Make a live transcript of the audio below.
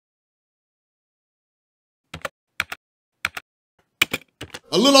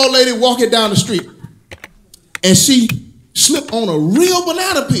a little old lady walking down the street, and she slipped on a real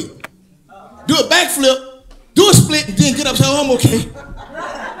banana peel. Do a backflip, do a split, and then get up and say, oh, I'm okay.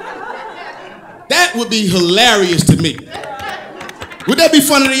 That would be hilarious to me. Would that be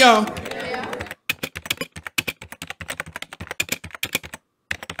funny to y'all?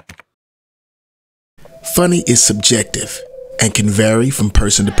 Funny is subjective and can vary from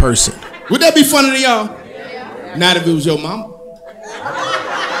person to person. Would that be funny to y'all? Not if it was your mama.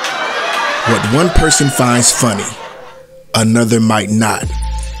 What one person finds funny, another might not.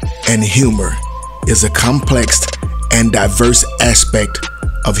 And humor is a complex and diverse aspect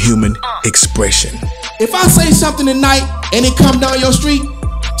of human expression. If I say something tonight and it come down your street,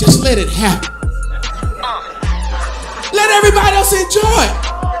 just let it happen. Let everybody else enjoy it.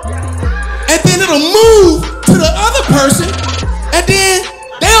 And then it'll move to the other person, and then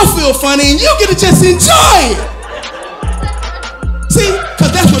they'll feel funny and you get to just enjoy it. See,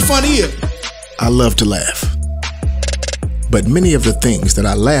 because that's what funny is. I love to laugh. But many of the things that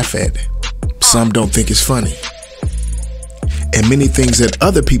I laugh at, some don't think is funny. And many things that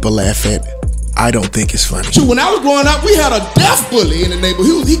other people laugh at, I don't think is funny. When I was growing up, we had a deaf bully in the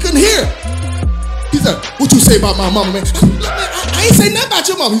neighborhood. He couldn't hear. He said, what you say about my mama, man? I ain't say nothing about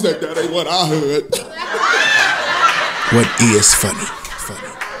your mama. He said, that ain't what I heard. What is funny?